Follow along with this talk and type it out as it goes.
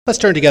Let's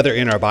turn together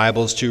in our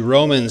Bibles to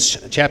Romans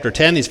chapter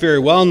 10. These very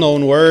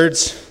well-known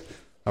words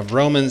of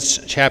Romans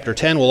chapter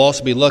 10. We'll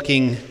also be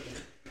looking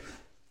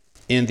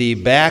in the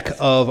back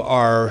of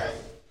our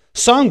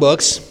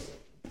songbooks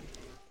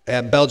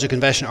at Belgic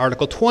Confession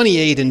Article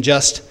 28 in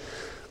just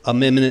a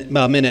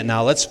minute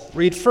now. Let's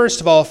read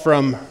first of all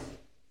from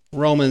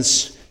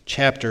Romans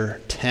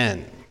chapter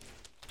 10.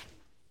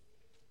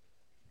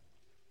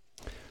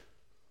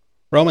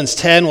 Romans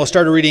 10, we'll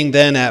start reading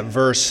then at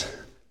verse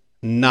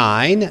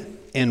 9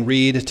 and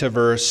read to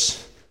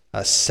verse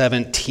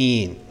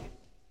 17.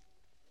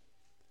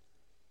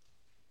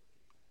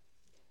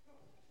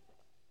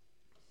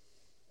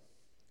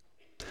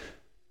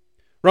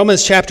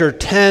 Romans chapter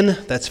 10,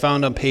 that's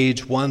found on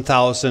page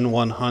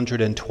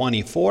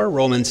 1124,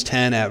 Romans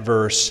 10 at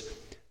verse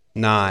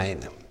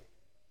 9.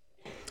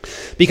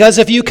 Because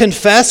if you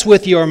confess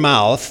with your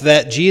mouth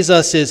that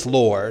Jesus is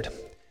Lord,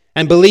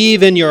 and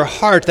believe in your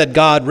heart that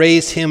God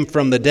raised him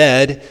from the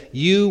dead,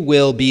 you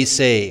will be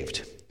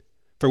saved.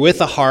 For with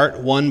the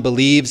heart one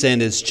believes and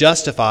is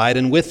justified,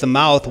 and with the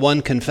mouth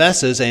one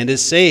confesses and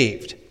is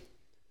saved.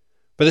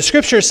 For the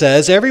Scripture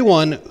says,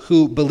 everyone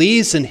who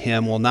believes in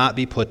him will not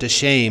be put to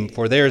shame,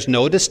 for there is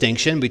no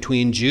distinction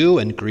between Jew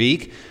and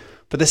Greek,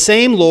 for the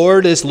same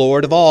Lord is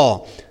Lord of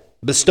all,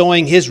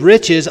 bestowing his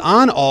riches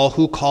on all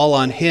who call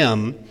on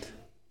him.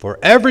 For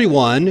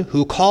everyone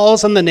who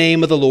calls on the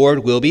name of the Lord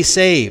will be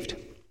saved.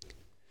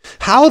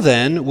 How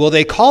then will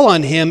they call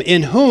on him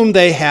in whom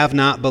they have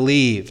not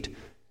believed?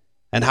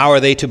 And how are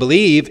they to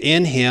believe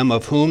in him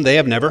of whom they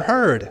have never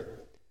heard?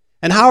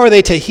 And how are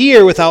they to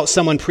hear without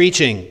someone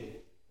preaching?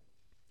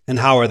 And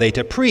how are they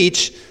to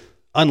preach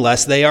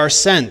unless they are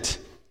sent?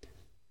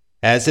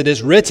 As it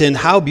is written,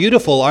 how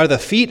beautiful are the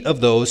feet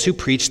of those who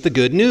preach the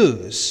good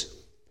news.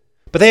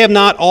 But they have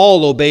not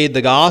all obeyed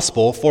the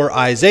gospel, for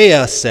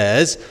Isaiah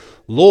says,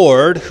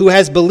 Lord, who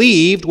has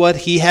believed what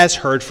he has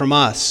heard from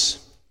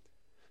us?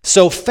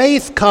 So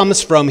faith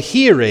comes from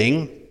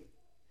hearing,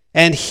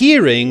 and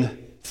hearing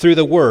through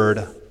the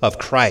word of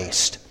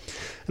Christ.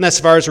 And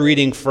as far as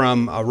reading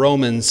from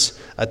Romans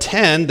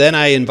 10, then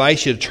I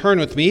invite you to turn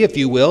with me, if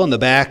you will, in the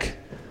back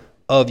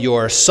of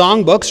your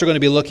songbooks. We're going to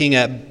be looking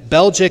at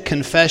Belgic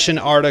Confession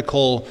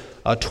Article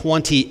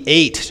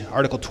 28.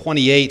 Article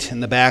 28 in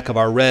the back of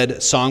our red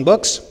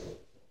songbooks.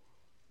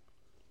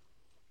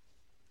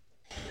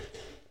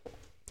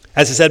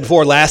 As I said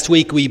before, last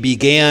week we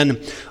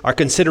began our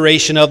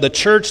consideration of the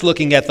church,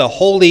 looking at the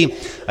holy,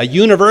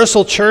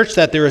 universal church,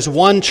 that there is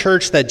one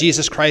church that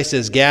Jesus Christ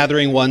is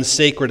gathering, one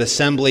sacred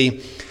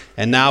assembly.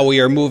 And now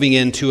we are moving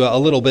into a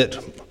little bit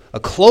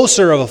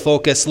closer of a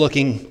focus,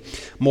 looking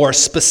more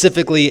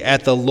specifically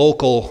at the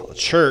local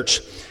church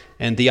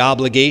and the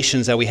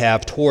obligations that we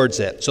have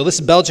towards it. So this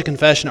is Belgic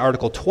Confession,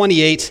 Article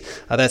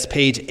 28. That's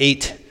page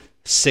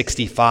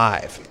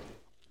 865.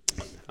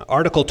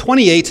 Article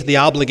 28, the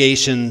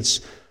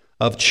obligations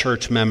of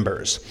church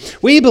members.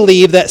 We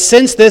believe that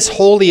since this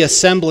holy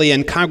assembly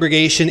and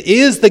congregation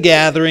is the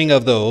gathering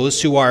of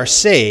those who are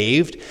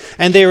saved,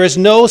 and there is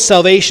no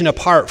salvation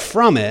apart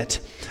from it,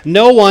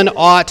 no one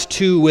ought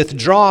to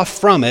withdraw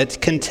from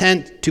it,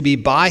 content to be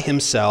by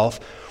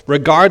himself,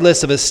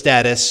 regardless of his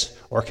status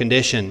or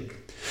condition.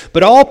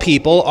 But all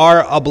people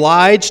are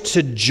obliged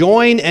to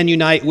join and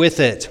unite with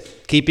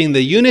it, keeping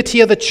the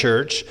unity of the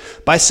church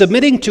by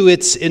submitting to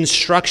its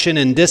instruction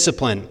and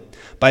discipline,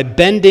 by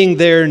bending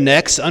their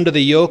necks under the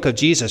yoke of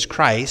Jesus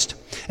Christ,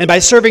 and by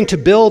serving to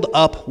build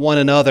up one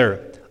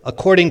another,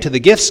 according to the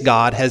gifts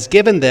God has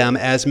given them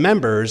as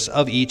members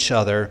of each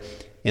other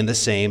in the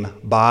same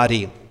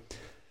body.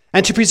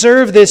 And to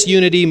preserve this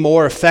unity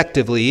more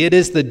effectively, it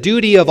is the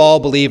duty of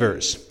all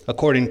believers,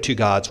 according to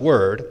God's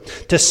word,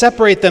 to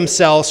separate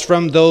themselves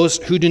from those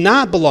who do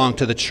not belong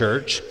to the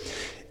church,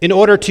 in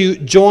order to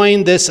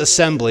join this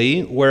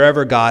assembly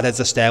wherever God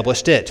has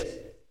established it,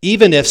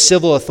 even if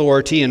civil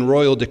authority and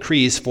royal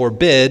decrees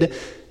forbid,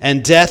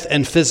 and death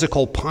and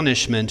physical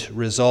punishment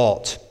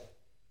result.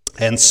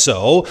 And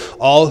so,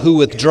 all who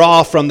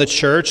withdraw from the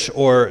church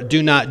or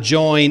do not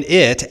join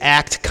it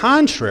act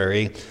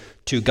contrary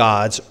to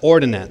God's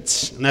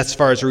ordinance. And that's as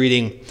far as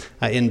reading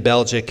in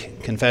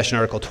Belgic Confession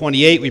Article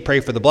 28. We pray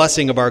for the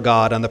blessing of our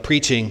God on the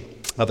preaching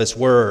of his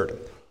word.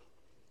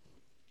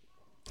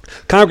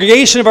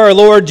 Congregation of our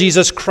Lord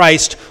Jesus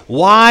Christ,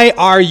 why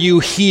are you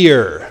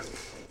here?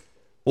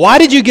 Why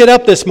did you get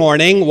up this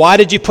morning? Why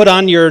did you put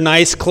on your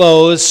nice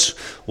clothes?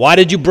 Why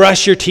did you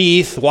brush your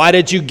teeth? Why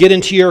did you get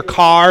into your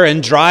car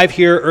and drive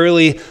here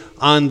early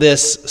on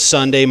this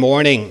Sunday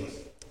morning?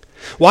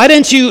 Why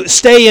didn't you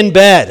stay in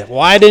bed?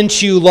 Why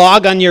didn't you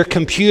log on your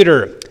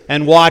computer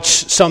and watch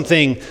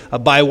something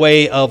by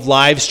way of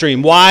live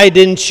stream? Why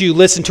didn't you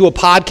listen to a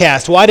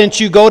podcast? Why didn't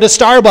you go to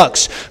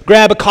Starbucks,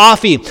 grab a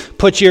coffee,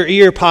 put your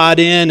ear pod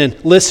in,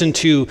 and listen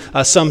to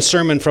some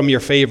sermon from your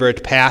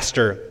favorite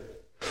pastor?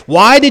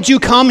 Why did you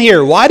come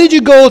here? Why did you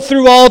go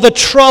through all the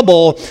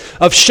trouble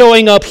of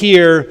showing up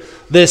here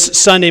this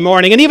Sunday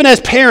morning? And even as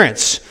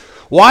parents,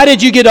 why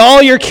did you get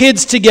all your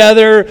kids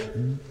together,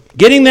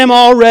 getting them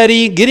all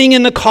ready, getting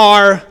in the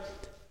car,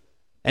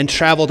 and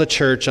travel to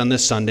church on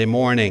this Sunday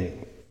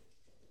morning?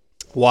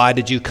 Why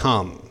did you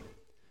come?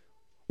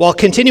 While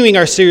continuing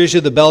our series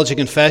of the Belgic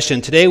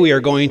Confession, today we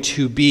are going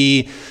to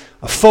be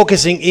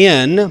focusing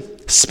in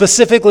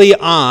specifically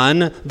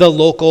on the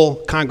local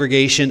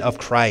congregation of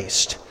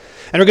Christ.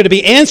 And we're going to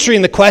be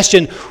answering the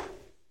question,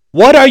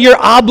 what are your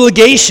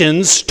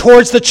obligations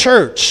towards the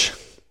church?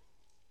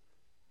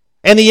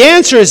 And the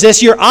answer is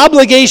this: your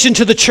obligation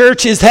to the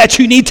church is that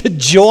you need to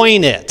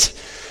join it.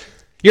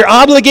 Your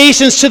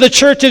obligations to the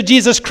Church of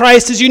Jesus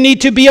Christ is you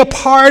need to be a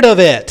part of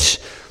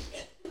it.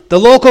 The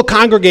local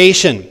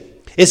congregation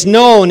is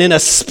known in a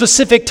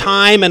specific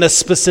time and a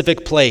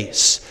specific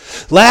place.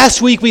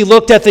 Last week we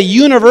looked at the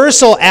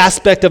universal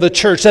aspect of the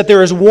church, that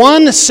there is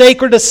one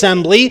sacred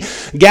assembly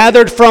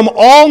gathered from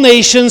all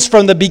nations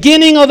from the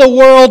beginning of the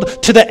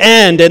world to the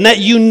end, and that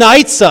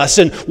unites us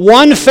in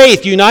one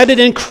faith, united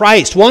in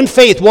Christ, one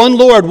faith, one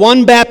Lord,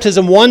 one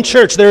baptism, one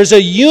church. There is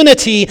a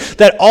unity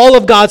that all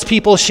of God's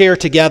people share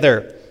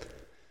together.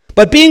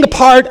 But being a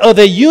part of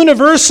a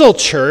universal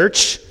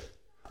church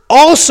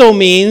also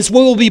means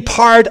we will be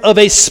part of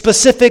a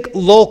specific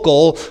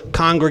local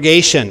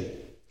congregation.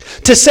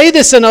 To say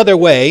this another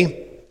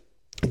way,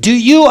 do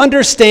you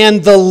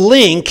understand the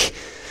link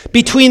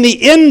between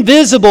the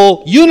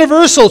invisible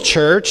universal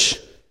church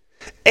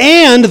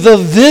and the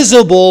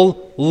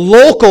visible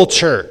local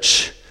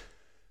church?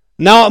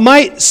 Now, it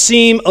might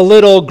seem a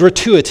little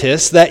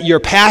gratuitous that your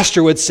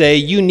pastor would say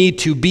you need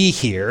to be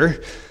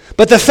here,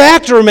 but the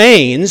fact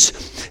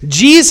remains,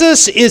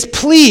 Jesus is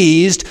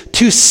pleased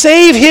to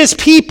save his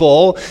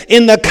people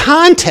in the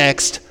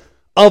context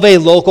of a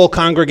local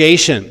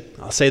congregation.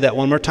 I'll say that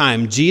one more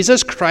time.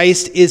 Jesus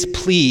Christ is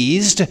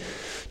pleased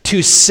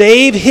to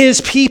save his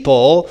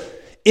people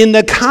in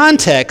the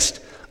context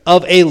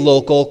of a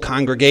local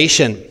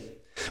congregation.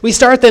 We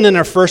start then in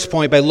our first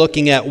point by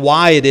looking at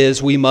why it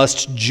is we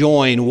must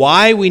join,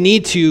 why we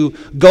need to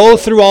go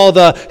through all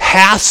the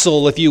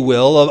hassle, if you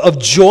will, of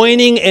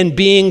joining and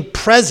being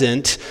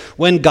present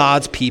when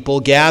God's people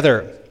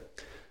gather.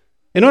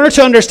 In order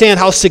to understand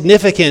how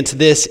significant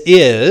this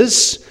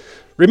is,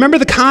 remember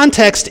the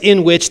context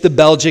in which the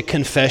Belgic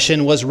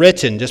Confession was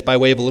written, just by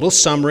way of a little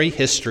summary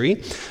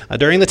history.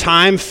 During the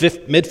time,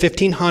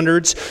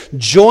 mid-1500s,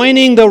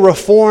 joining the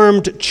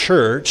Reformed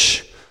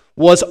Church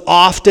was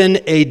often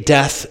a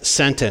death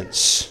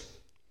sentence.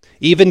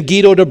 Even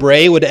Guido de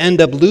Brès would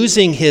end up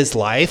losing his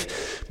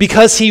life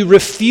because he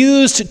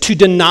refused to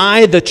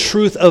deny the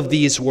truth of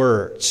these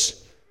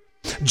words.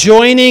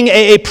 Joining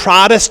a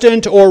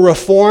Protestant or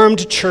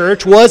Reformed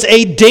church was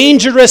a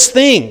dangerous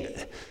thing.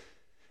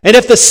 And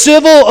if the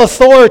civil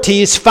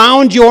authorities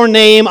found your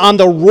name on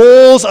the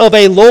rolls of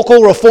a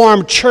local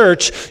Reformed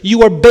church, you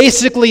were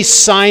basically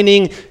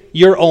signing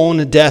your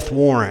own death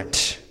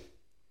warrant.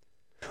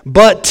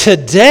 But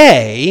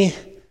today,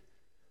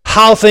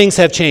 how things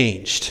have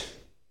changed.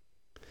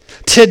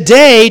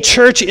 Today,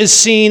 church is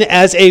seen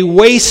as a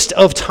waste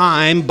of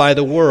time by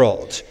the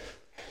world.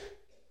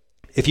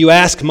 If you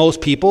ask most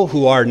people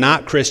who are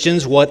not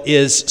Christians, what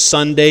is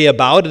Sunday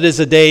about? It is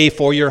a day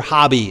for your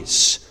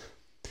hobbies.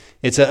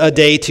 It's a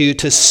day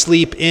to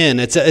sleep in.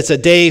 It's a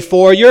day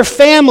for your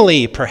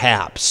family,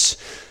 perhaps.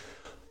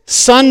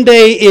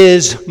 Sunday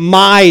is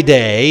my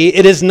day.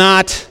 It is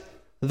not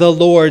the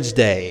Lord's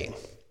day.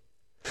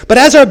 But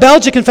as our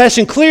Belgic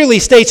Confession clearly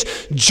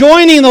states,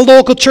 joining the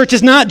local church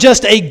is not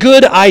just a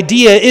good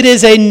idea, it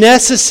is a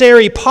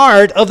necessary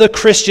part of the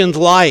Christian's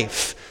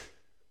life.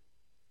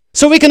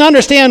 So we can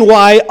understand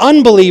why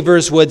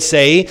unbelievers would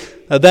say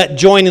that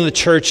joining the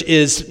church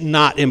is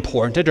not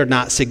important or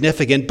not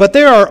significant, but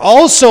there are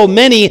also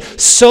many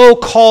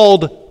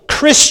so-called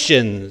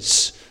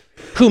Christians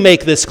who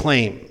make this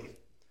claim.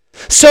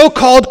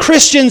 So-called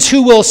Christians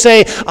who will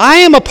say, I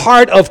am a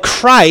part of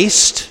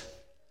Christ,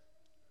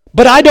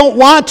 but I don't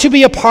want to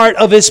be a part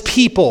of his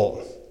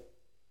people.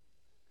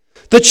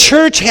 The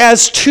church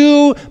has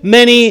too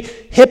many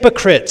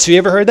hypocrites. Have you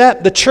ever heard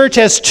that? The church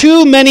has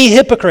too many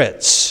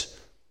hypocrites.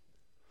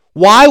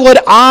 Why would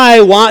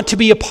I want to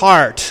be a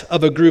part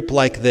of a group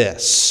like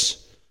this?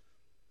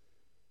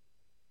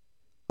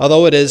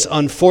 Although it is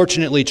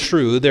unfortunately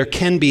true, there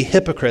can be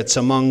hypocrites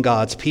among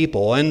God's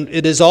people. And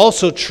it is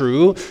also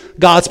true,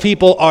 God's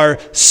people are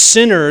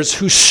sinners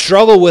who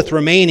struggle with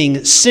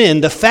remaining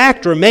sin. The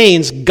fact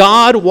remains,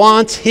 God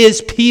wants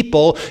his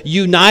people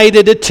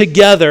united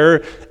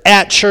together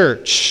at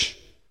church.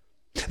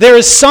 There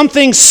is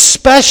something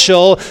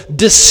special,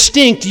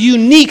 distinct,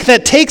 unique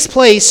that takes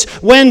place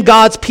when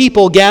God's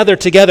people gather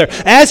together.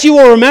 As you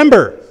will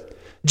remember,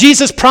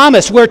 Jesus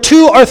promised, where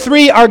 2 or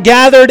 3 are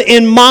gathered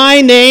in my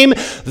name,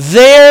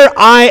 there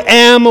I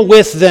am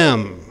with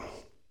them.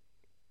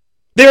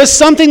 There is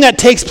something that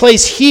takes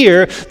place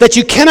here that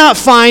you cannot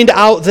find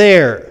out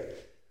there.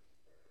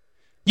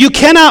 You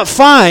cannot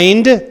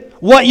find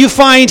what you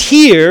find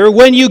here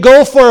when you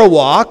go for a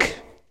walk,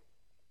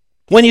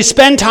 when you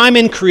spend time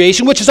in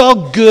creation, which is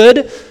all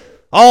good,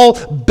 all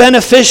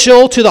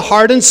beneficial to the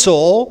heart and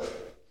soul,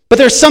 but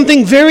there's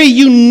something very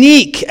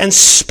unique and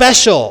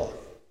special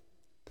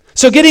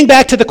So getting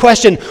back to the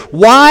question,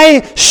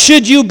 why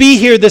should you be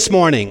here this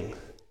morning?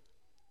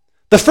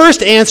 The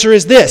first answer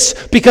is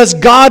this: because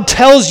God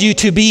tells you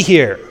to be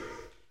here.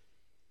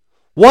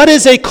 What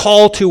is a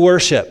call to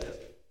worship?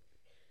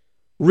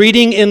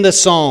 Reading in the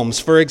Psalms,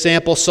 for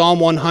example, Psalm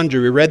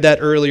 100, we read that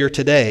earlier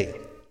today.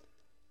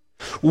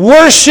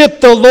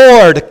 Worship the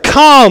Lord,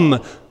 come,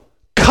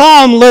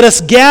 let us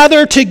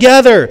gather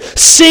together,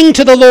 sing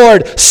to the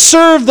Lord,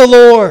 serve the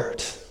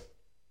Lord.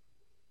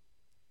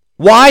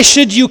 Why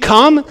should you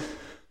come?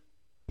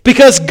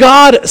 Because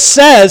God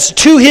says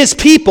to his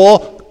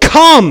people,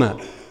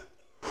 come,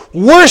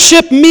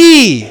 worship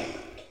me.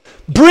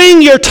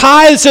 Bring your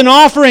tithes and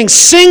offerings,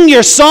 sing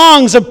your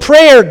songs of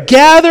prayer,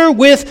 gather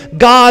with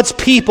God's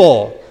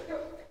people.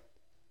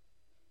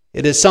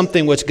 It is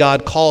something which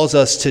God calls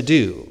us to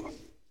do.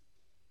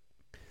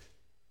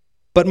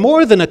 But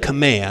more than a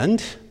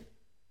command,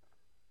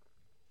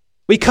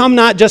 we come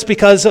not just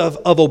because of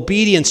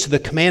obedience to the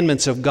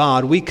commandments of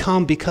God, we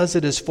come because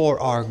it is for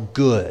our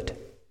good.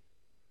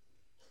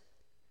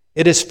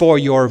 It is for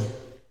your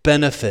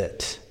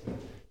benefit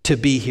to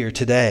be here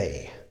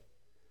today.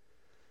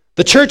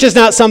 The church is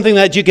not something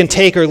that you can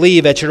take or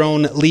leave at your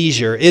own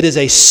leisure. It is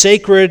a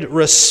sacred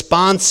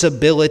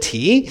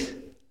responsibility.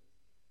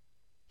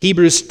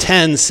 Hebrews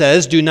 10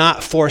 says, do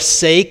not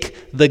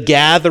forsake the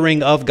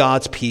gathering of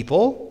God's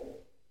people.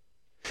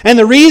 And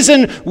the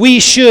reason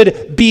we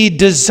should be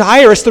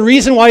desirous, the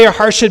reason why your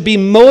heart should be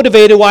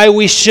motivated, why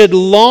we should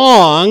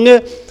long,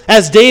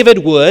 as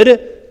David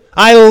would,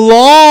 I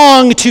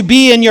long to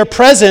be in your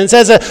presence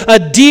as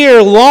a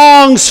deer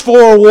longs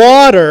for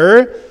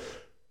water.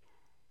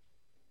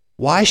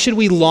 Why should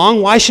we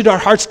long? Why should our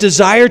hearts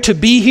desire to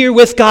be here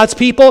with God's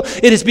people?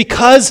 It is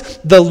because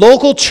the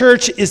local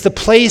church is the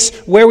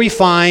place where we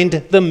find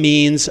the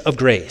means of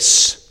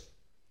grace.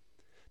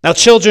 Now,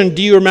 children,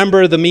 do you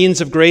remember the means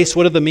of grace?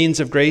 What are the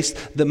means of grace?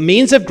 The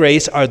means of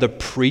grace are the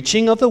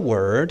preaching of the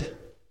word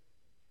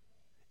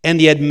and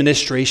the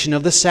administration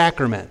of the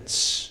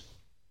sacraments.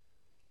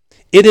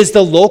 It is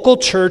the local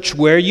church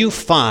where you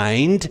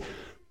find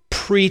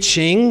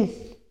preaching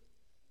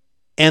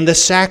and the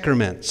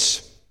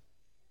sacraments.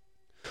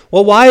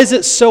 Well, why is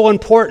it so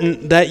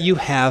important that you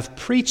have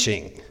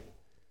preaching?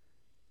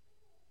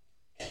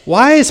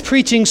 Why is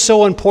preaching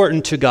so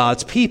important to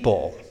God's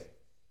people?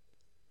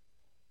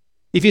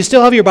 If you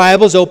still have your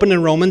Bibles open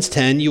in Romans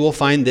 10, you will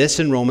find this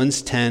in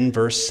Romans 10,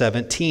 verse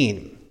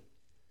 17.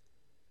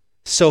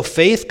 So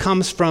faith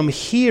comes from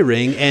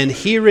hearing, and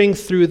hearing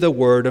through the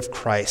word of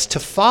Christ. To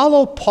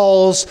follow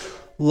Paul's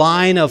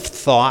line of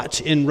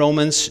thought in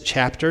Romans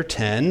chapter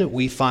 10,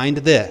 we find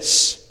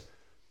this.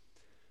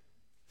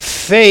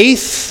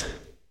 Faith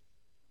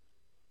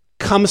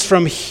comes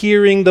from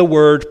hearing the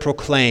word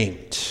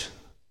proclaimed.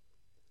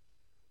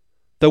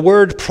 The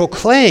word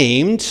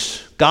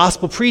proclaimed,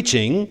 gospel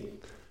preaching,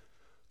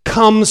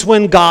 comes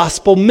when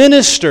gospel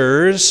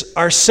ministers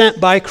are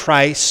sent by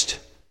Christ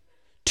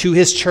to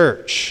his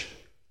church.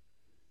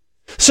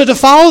 So to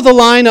follow the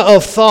line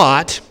of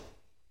thought,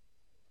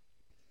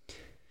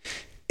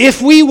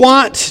 if we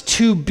want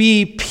to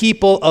be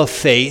people of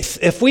faith,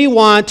 if we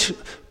want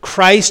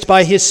Christ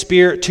by his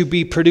Spirit to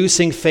be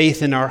producing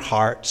faith in our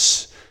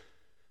hearts,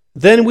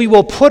 then we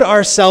will put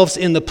ourselves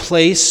in the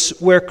place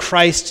where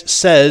Christ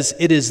says,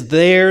 it is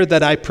there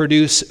that I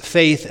produce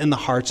faith in the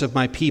hearts of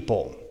my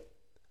people.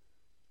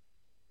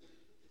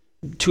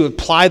 To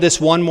apply this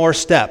one more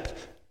step,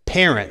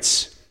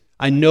 parents,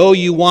 I know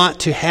you want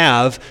to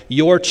have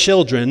your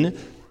children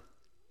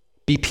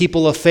be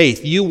people of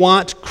faith. You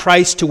want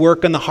Christ to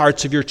work in the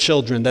hearts of your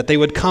children, that they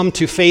would come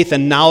to faith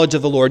and knowledge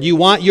of the Lord. You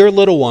want your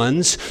little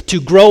ones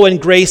to grow in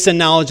grace and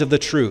knowledge of the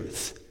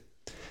truth.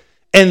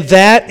 And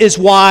that is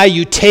why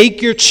you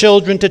take your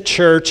children to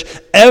church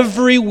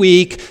every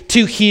week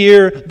to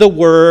hear the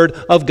word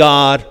of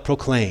God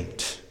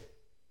proclaimed.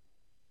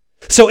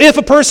 So if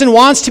a person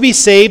wants to be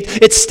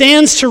saved, it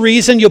stands to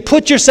reason you'll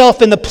put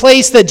yourself in the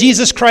place that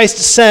Jesus Christ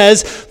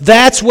says,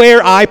 that's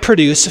where I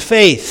produce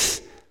faith.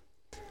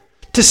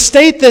 To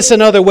state this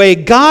another way,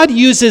 God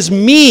uses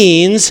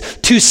means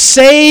to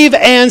save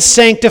and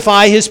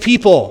sanctify his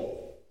people.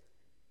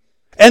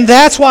 And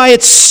that's why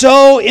it's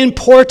so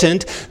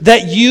important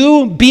that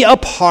you be a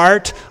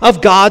part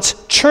of God's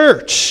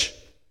church.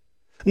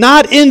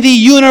 Not in the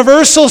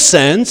universal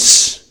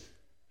sense,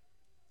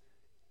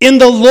 in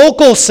the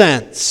local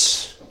sense.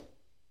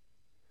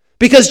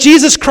 Because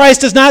Jesus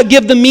Christ does not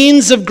give the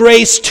means of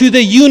grace to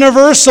the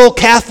universal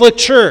Catholic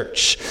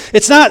Church.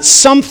 It's not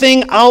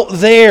something out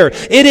there.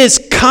 It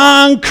is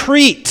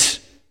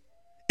concrete.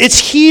 It's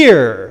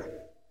here.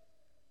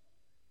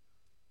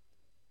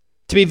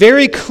 To be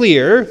very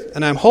clear,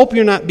 and I hope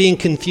you're not being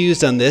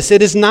confused on this,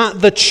 it is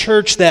not the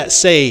church that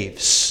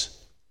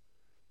saves.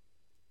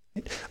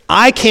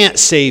 I can't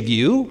save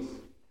you.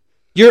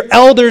 Your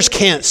elders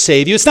can't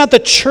save you. It's not the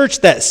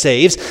church that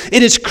saves.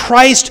 It is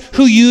Christ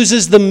who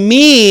uses the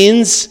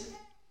means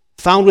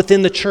found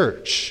within the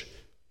church.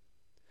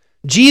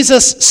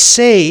 Jesus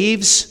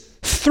saves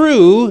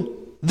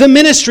through the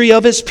ministry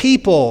of his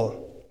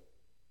people.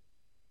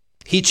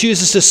 He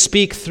chooses to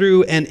speak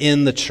through and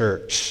in the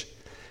church.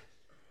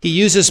 He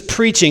uses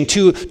preaching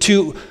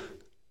to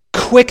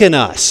quicken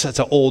us, that's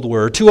an old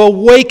word, to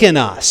awaken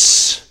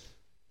us,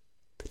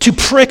 to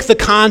prick the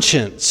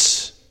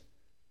conscience.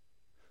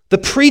 The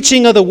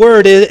preaching of the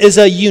word is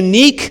a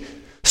unique,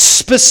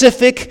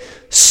 specific,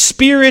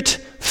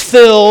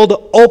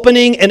 spirit-filled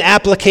opening and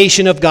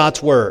application of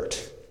God's word.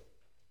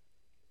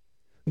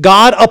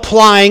 God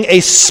applying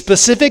a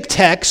specific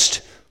text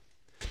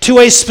to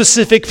a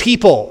specific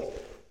people.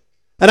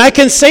 And I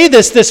can say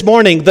this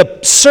morning, the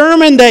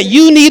sermon that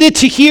you needed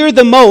to hear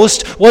the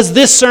most was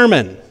this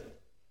sermon.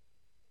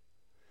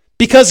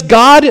 Because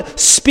God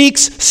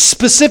speaks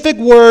specific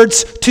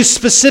words to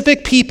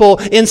specific people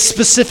in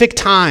specific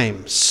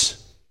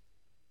times.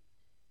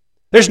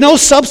 There's no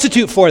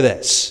substitute for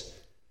this.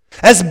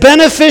 As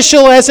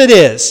beneficial as it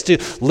is to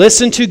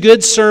listen to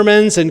good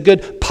sermons and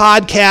good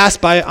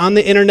podcasts on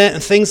the internet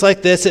and things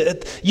like this,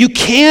 you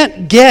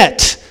can't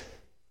get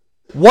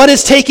what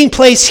is taking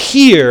place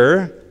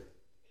here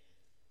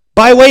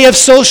by way of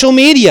social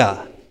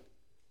media.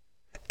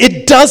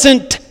 It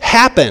doesn't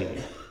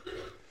happen.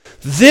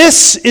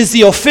 This is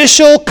the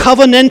official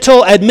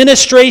covenantal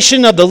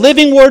administration of the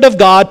living Word of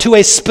God to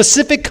a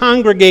specific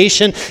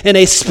congregation in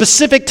a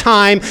specific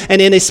time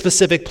and in a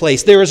specific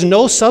place. There is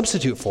no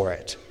substitute for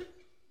it.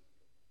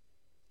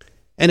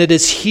 And it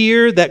is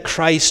here that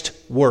Christ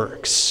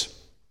works.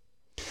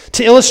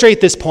 To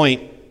illustrate this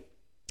point,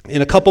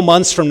 in a couple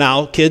months from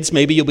now, kids,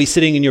 maybe you'll be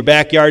sitting in your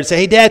backyard and say,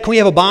 "Hey, Dad, can we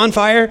have a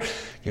bonfire?"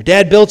 Your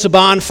dad builds a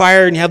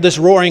bonfire and you have this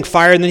roaring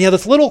fire, and then you have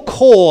this little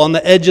coal on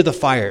the edge of the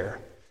fire.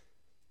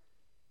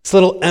 This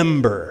little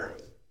ember.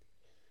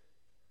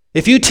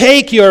 If you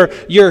take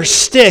your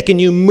stick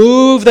and you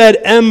move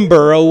that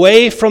ember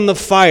away from the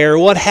fire,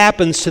 what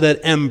happens to that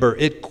ember?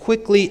 It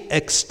quickly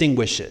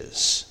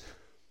extinguishes.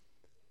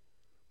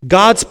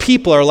 God's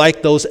people are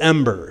like those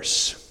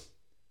embers.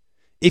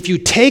 If you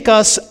take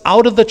us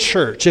out of the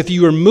church, if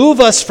you remove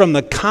us from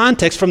the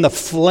context, from the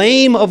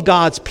flame of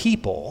God's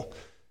people,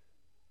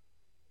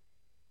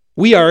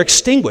 we are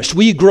extinguished.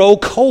 We grow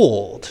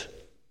cold.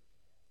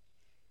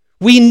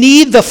 We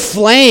need the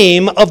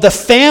flame of the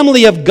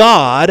family of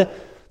God,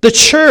 the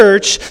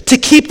church, to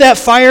keep that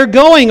fire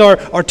going,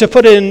 or to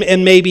put it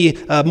in maybe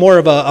more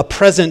of a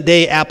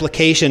present-day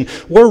application.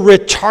 We're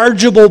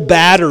rechargeable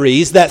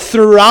batteries that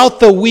throughout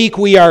the week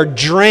we are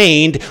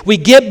drained. We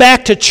get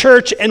back to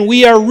church and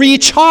we are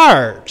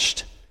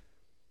recharged.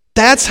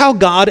 That's how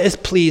God is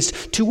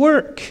pleased to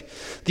work.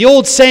 The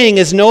old saying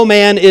is, "No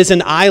man is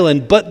an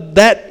island," but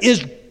that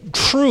is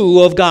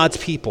true of God's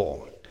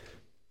people.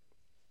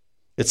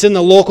 It's in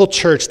the local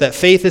church that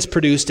faith is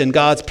produced and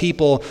God's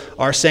people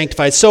are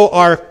sanctified. So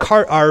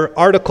our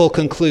article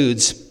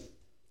concludes,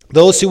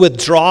 those who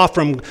withdraw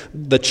from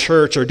the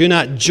church or do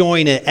not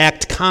join it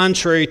act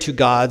contrary to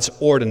God's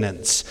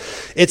ordinance.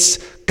 It's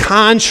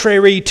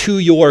contrary to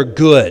your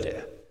good,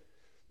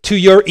 to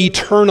your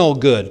eternal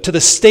good, to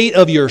the state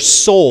of your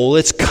soul.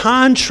 It's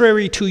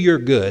contrary to your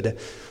good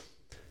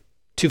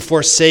to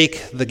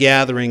forsake the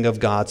gathering of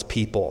God's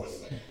people.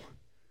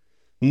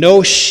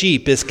 No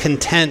sheep is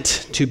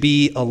content to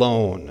be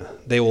alone.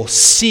 They will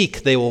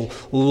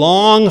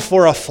long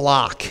for a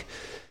flock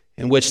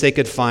in which they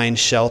could find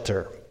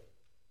shelter.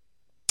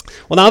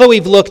 Well, now that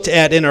we've looked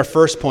at, in our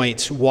first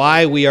point,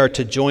 why we are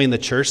to join the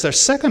church, our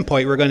second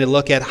point, we're going to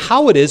look at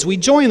how it is we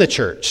join the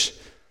church.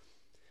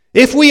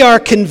 If we are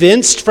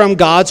convinced from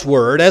God's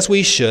word, as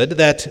we should,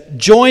 that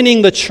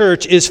joining the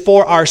church is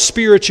for our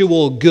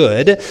spiritual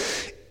good,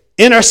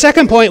 in our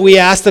second point, we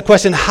ask the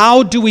question,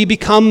 how do we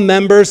become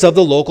members of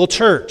the local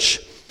church?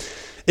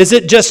 Is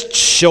it just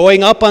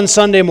showing up on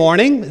Sunday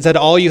morning? Is that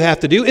all you have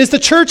to do? Is the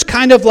church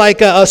kind of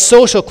like a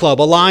social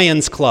club, a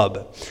Lions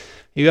club?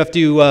 You have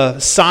to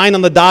sign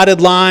on the dotted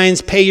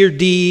lines, pay your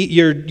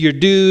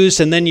dues,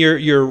 and then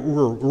you're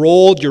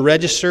rolled, you're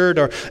registered?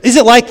 Or is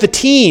it like the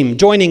team,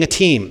 joining a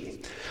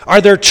team? Are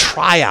there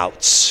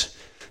tryouts?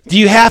 Do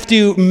you have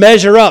to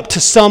measure up to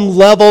some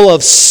level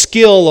of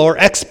skill or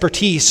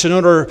expertise in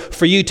order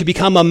for you to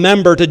become a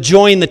member, to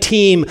join the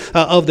team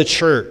of the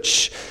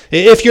church?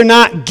 If you're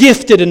not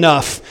gifted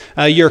enough,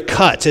 you're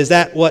cut. Is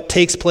that what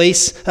takes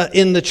place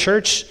in the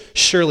church?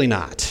 Surely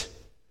not.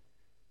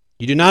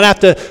 You do not have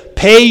to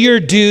pay your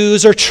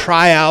dues or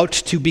try out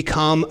to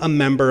become a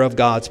member of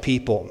God's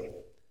people.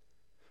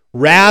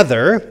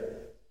 Rather,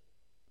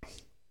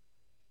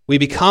 we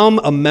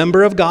become a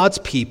member of God's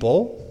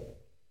people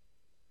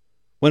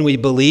when we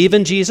believe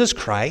in Jesus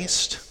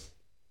Christ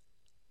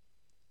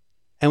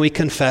and we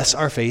confess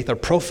our faith or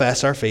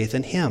profess our faith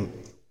in Him.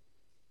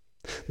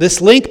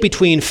 This link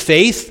between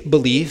faith,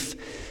 belief,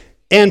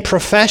 and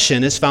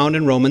profession is found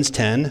in Romans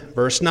 10,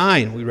 verse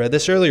 9. We read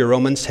this earlier,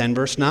 Romans 10,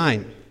 verse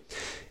 9.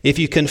 If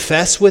you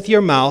confess with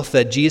your mouth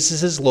that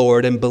Jesus is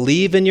Lord and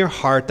believe in your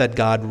heart that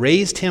God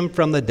raised Him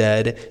from the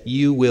dead,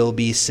 you will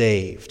be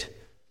saved.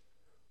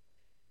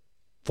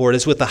 For it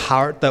is with the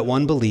heart that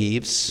one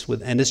believes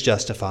and is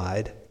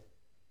justified,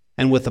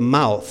 and with the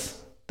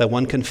mouth that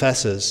one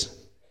confesses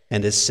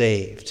and is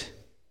saved.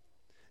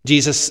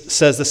 Jesus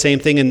says the same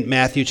thing in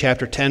Matthew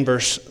chapter 10,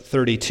 verse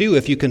 32.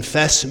 If you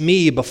confess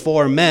me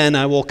before men,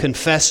 I will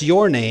confess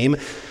your name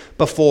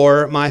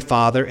before my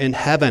Father in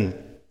heaven.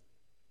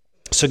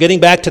 So getting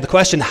back to the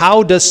question,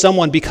 how does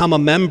someone become a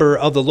member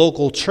of the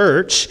local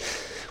church?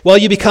 Well,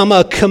 you become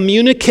a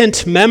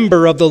communicant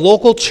member of the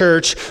local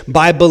church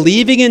by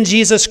believing in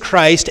Jesus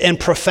Christ and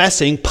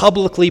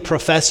publicly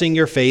professing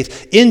your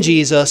faith in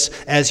Jesus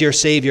as your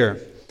Savior.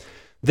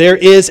 There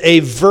is a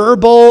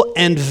verbal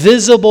and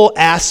visible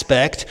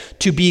aspect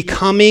to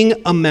becoming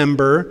a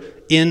member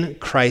in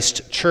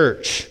Christ's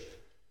church.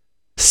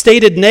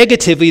 Stated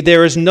negatively,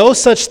 there is no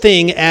such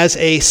thing as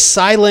a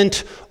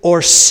silent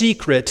or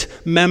secret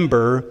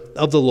member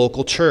of the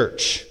local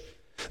church.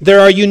 There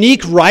are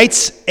unique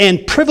rights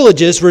and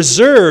privileges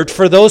reserved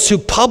for those who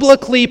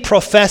publicly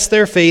profess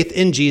their faith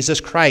in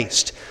Jesus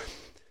Christ.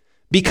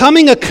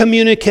 Becoming a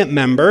communicant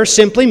member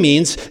simply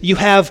means you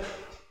have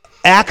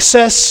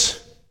access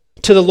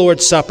to the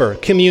Lord's Supper,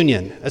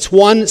 communion. That's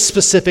one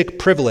specific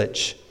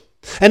privilege.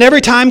 And every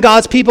time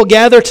God's people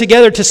gather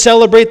together to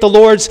celebrate the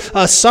Lord's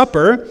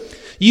Supper,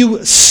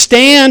 you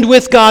stand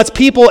with God's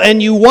people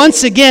and you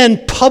once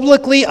again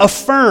publicly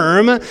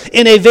affirm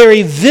in a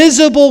very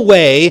visible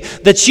way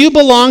that you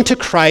belong to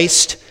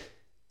Christ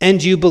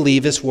and you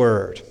believe His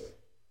word.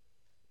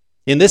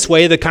 In this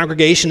way, the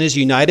congregation is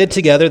united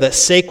together. The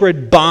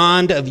sacred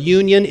bond of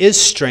union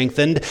is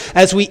strengthened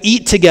as we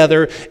eat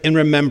together in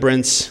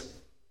remembrance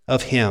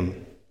of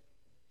Him.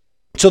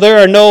 So there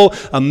are no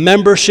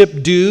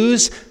membership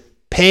dues.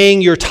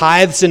 Paying your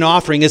tithes and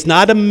offering is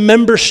not a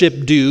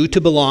membership due to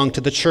belong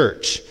to the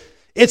church.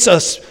 It's a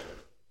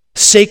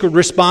sacred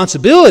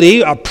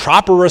responsibility, a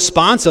proper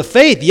response of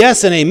faith,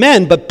 yes and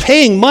amen, but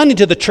paying money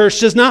to the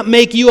church does not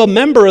make you a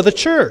member of the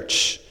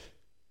church.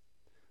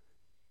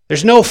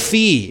 There's no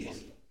fee.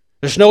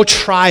 There's no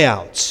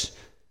tryouts.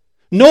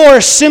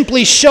 Nor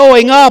simply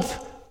showing up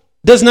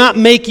does not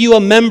make you a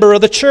member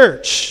of the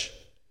church.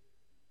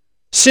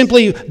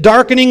 Simply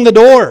darkening the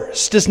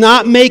doors does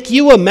not make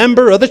you a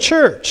member of the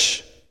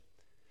church.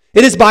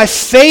 It is by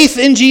faith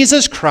in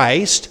Jesus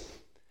Christ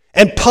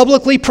and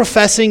publicly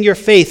professing your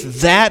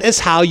faith. That is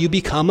how you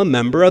become a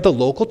member of the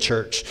local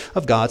church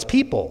of God's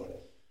people.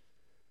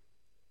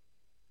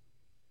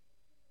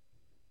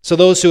 So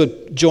those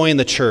who join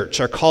the church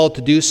are called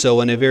to do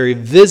so in a very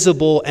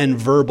visible and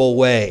verbal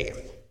way.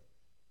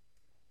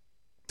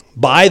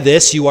 By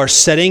this, you are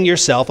setting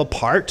yourself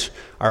apart.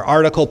 Our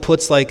article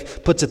puts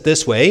it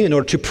this way: in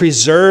order to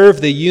preserve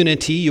the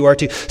unity, you are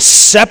to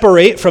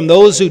separate from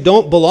those who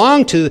don't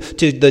belong to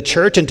the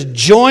church and to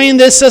join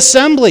this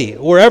assembly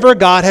wherever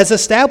God has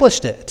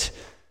established it.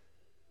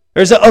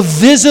 There's a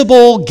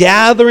visible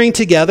gathering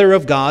together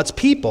of God's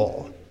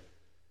people.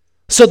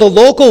 So the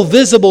local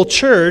visible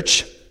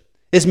church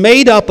is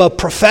made up of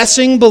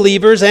professing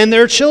believers and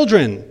their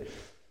children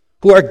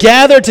who are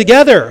gathered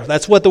together.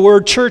 That's what the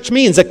word church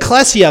means.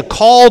 Ecclesia,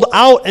 called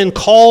out and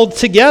called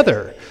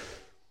together.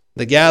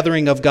 The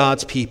gathering of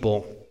God's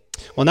people.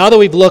 Well, now that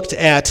we've looked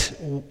at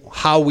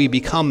how we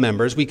become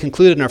members, we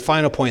conclude in our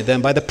final point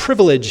then by the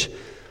privilege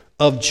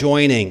of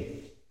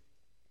joining.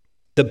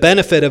 The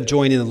benefit of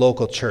joining the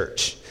local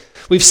church.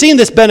 We've seen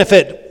this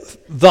benefit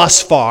thus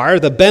far.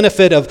 The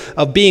benefit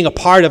of being a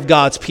part of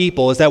God's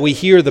people is that we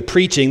hear the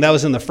preaching. That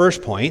was in the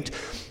first point.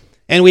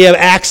 And we have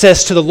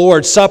access to the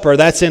Lord's Supper.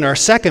 That's in our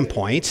second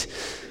point.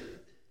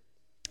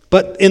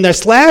 But in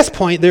this last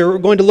point, we're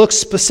going to look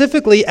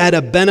specifically at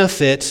a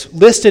benefit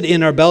listed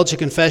in our Belgian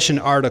Confession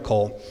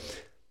article,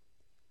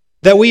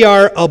 that we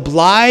are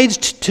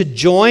obliged to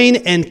join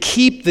and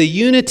keep the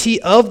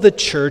unity of the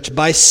church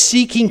by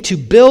seeking to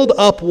build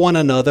up one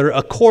another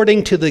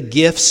according to the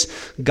gifts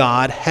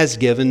God has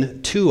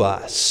given to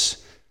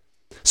us.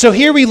 So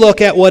here we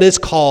look at what is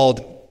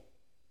called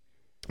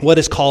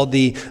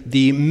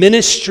the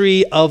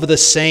ministry of the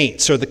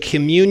saints, or the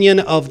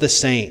communion of the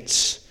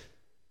saints.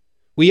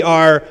 We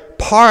are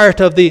part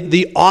of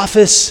the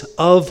office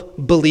of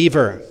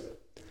believer.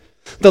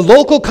 The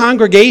local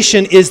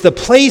congregation is the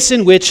place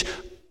in which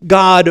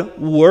God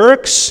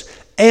works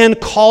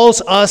and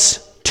calls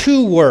us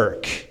to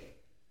work.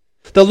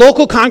 The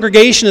local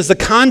congregation is the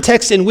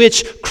context in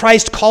which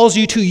Christ calls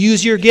you to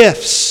use your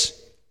gifts.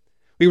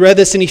 We read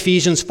this in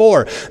Ephesians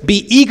 4.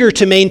 Be eager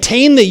to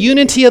maintain the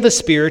unity of the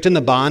Spirit in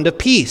the bond of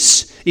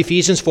peace.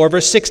 Ephesians 4,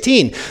 verse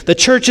 16. The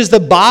church is the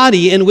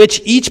body in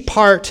which each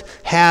part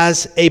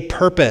has a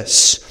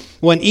purpose.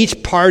 When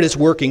each part is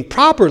working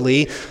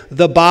properly,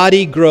 the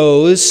body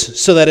grows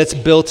so that it's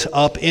built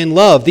up in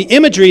love. The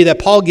imagery that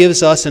Paul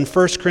gives us in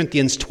 1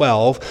 Corinthians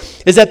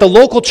 12 is that the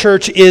local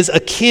church is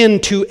akin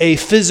to a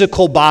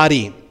physical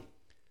body.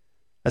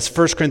 That's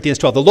 1 Corinthians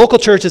 12. The local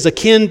church is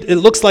it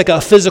looks like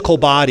a physical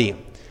body.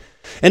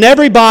 In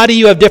every body,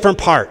 you have different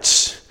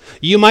parts.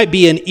 You might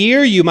be an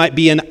ear, you might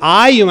be an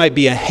eye, you might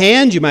be a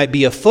hand, you might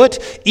be a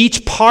foot.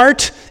 Each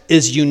part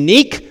is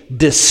unique,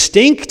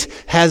 distinct,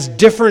 has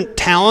different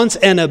talents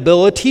and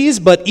abilities,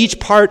 but each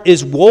part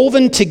is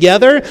woven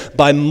together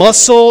by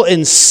muscle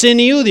and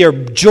sinew. They are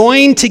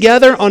joined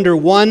together under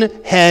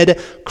one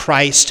head,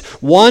 Christ,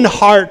 one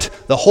heart,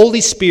 the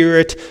Holy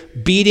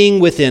Spirit beating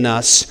within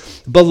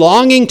us.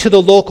 Belonging to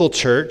the local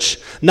church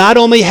not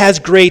only has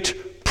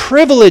great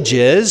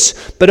privileges,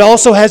 but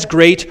also has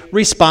great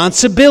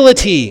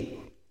responsibility.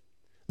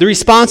 The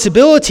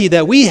responsibility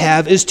that we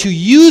have is to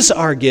use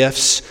our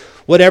gifts,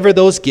 whatever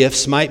those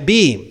gifts might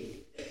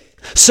be.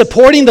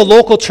 Supporting the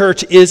local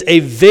church is a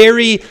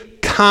very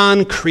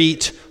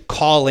concrete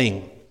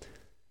calling.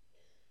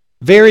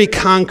 Very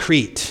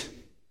concrete.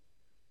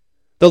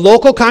 The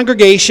local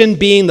congregation,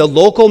 being the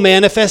local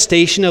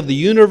manifestation of the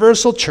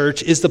universal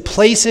church, is the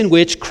place in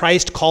which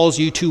Christ calls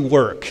you to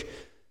work,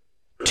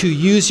 to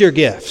use your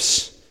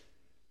gifts.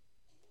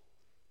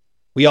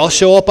 We all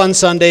show up on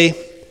Sunday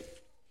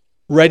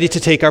ready to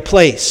take our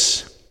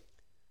place,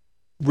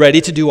 ready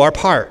to do our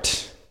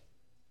part.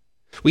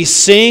 We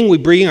sing, we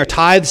bring our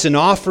tithes and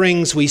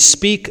offerings, we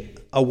speak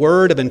a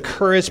word of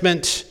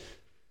encouragement.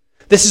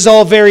 This is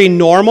all very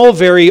normal,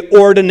 very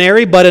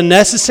ordinary, but a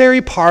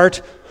necessary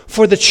part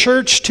for the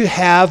church to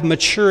have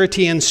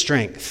maturity and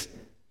strength.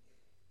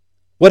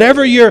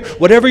 Whatever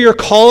your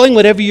calling,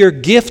 whatever your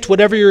gift,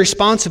 whatever your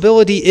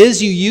responsibility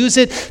is, you use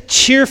it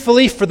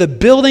cheerfully for the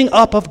building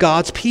up of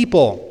God's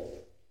people.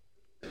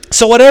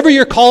 So whatever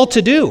you're called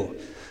to do,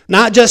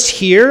 not just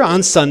here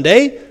on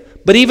Sunday,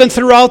 but even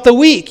throughout the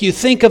week, you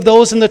think of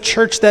those in the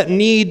church that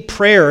need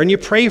prayer and you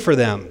pray for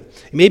them.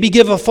 Maybe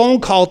give a phone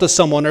call to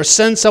someone or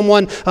send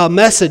someone a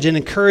message, an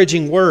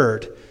encouraging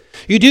word.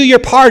 You do your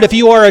part if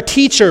you are a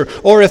teacher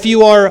or if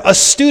you are a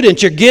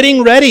student. You're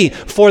getting ready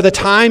for the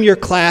time your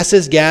class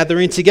is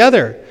gathering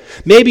together.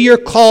 Maybe you're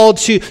called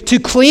to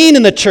clean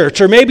in the church,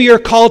 or maybe you're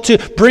called to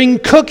bring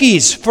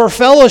cookies for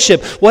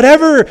fellowship.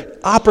 Whatever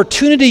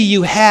opportunity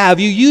you have,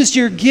 you use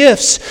your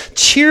gifts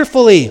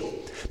cheerfully.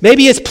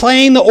 Maybe it's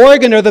playing the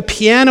organ or the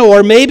piano,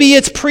 or maybe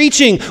it's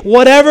preaching.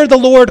 Whatever the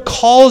Lord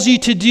calls you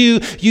to do,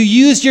 you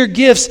use your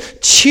gifts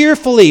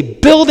cheerfully,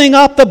 building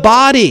up the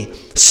body,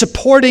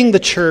 supporting the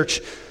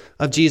church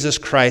of Jesus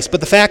Christ. But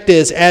the fact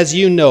is, as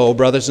you know,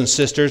 brothers and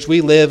sisters,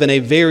 we live in a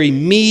very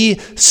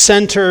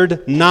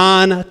me-centered,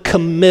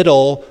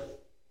 non-committal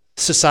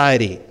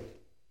society.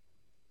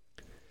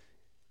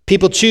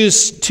 People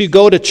choose to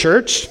go to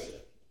church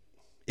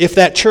if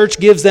that church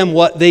gives them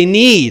what they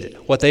need,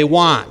 what they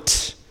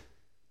want.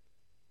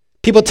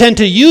 People tend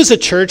to use a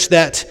church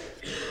that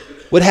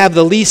would have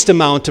the least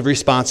amount of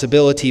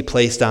responsibility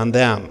placed on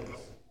them.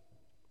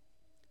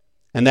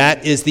 And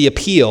that is the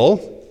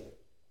appeal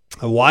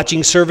of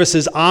watching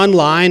services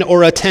online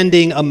or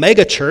attending a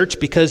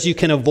megachurch, because you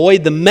can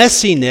avoid the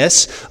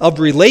messiness of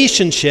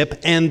relationship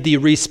and the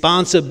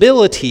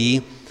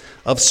responsibility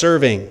of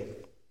serving.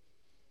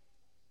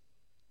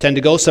 Tend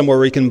to go somewhere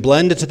where you can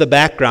blend into the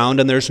background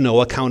and there's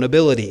no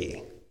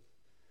accountability.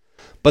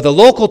 But the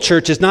local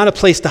church is not a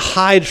place to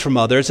hide from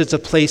others, it's a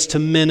place to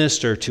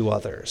minister to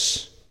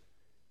others.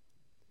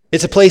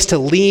 It's a place to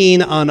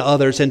lean on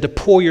others and to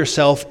pour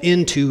yourself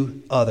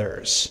into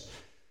others.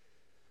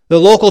 The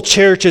local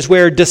church is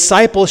where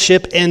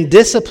discipleship and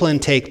discipline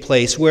take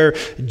place, where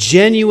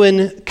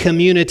genuine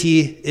community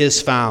is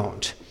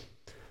found.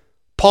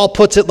 Paul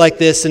puts it like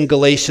this in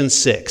Galatians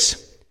 6.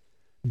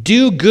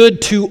 Do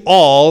good to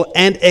all,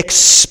 and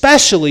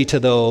especially to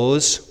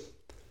those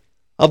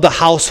of the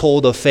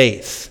household of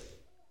faith.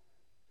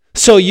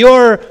 So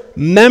your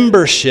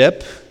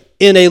membership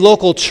in a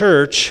local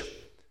church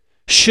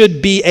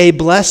should be a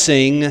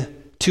blessing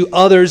to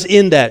others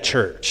in that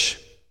church,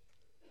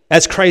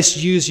 as Christ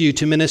used you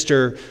to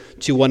minister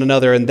to one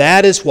another. And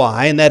that is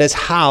why, and that is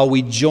how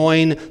we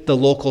join the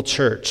local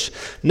church.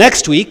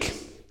 Next week,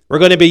 we're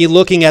going to be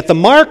looking at the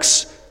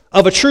marks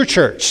of a true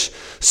church.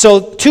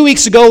 So 2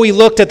 weeks ago, we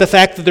looked at the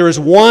fact that there is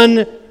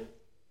one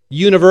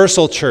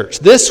universal church.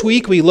 This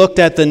week, we looked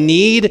at the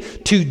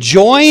need to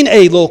join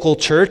a local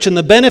church and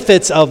the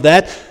benefits of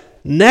that.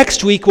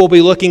 Next week, we'll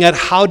be looking at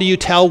how do you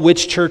tell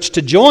which church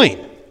to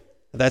join.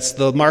 That's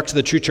the marks of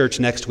the true church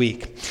next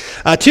week.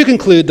 To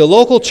conclude, the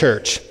local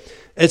church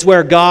is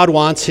where God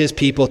wants his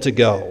people to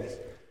go.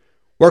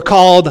 We're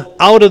called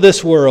out of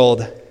this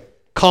world,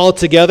 called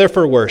together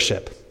for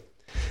worship.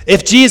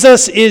 If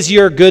Jesus is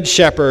your good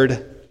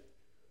shepherd,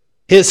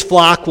 his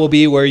flock will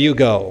be where you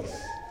go.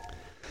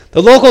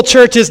 The local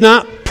church is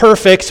not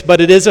perfect, but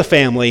it is a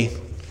family,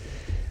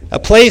 a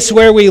place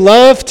where we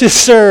love to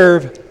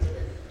serve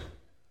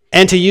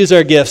and to use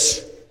our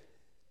gifts,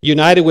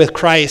 united with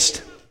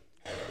Christ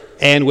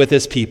and with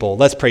his people.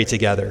 Let's pray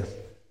together.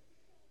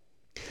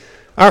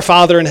 Our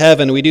Father in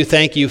heaven, we do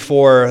thank you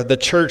for the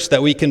church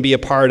that we can be a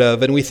part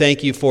of, and we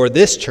thank you for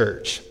this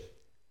church.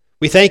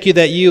 We thank you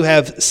that you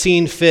have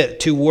seen fit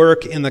to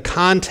work in the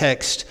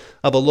context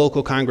of a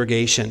local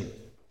congregation.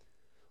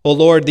 Oh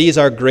Lord, these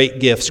are great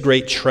gifts,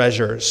 great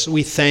treasures.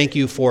 We thank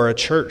you for a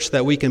church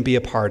that we can be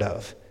a part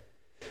of.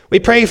 We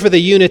pray for the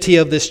unity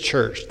of this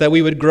church, that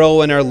we would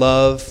grow in our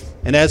love,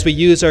 and as we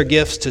use our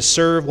gifts to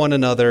serve one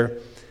another,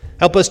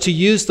 Help us to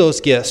use those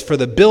gifts for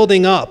the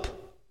building up,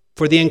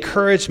 for the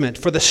encouragement,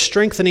 for the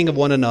strengthening of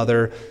one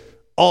another,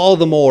 all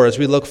the more as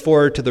we look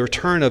forward to the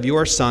return of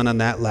your Son on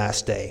that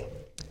last day.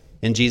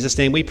 In Jesus'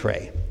 name we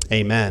pray.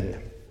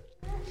 Amen.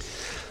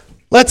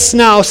 Let's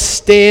now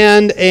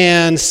stand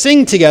and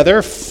sing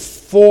together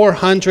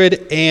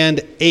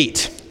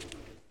 408.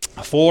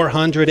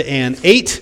 408.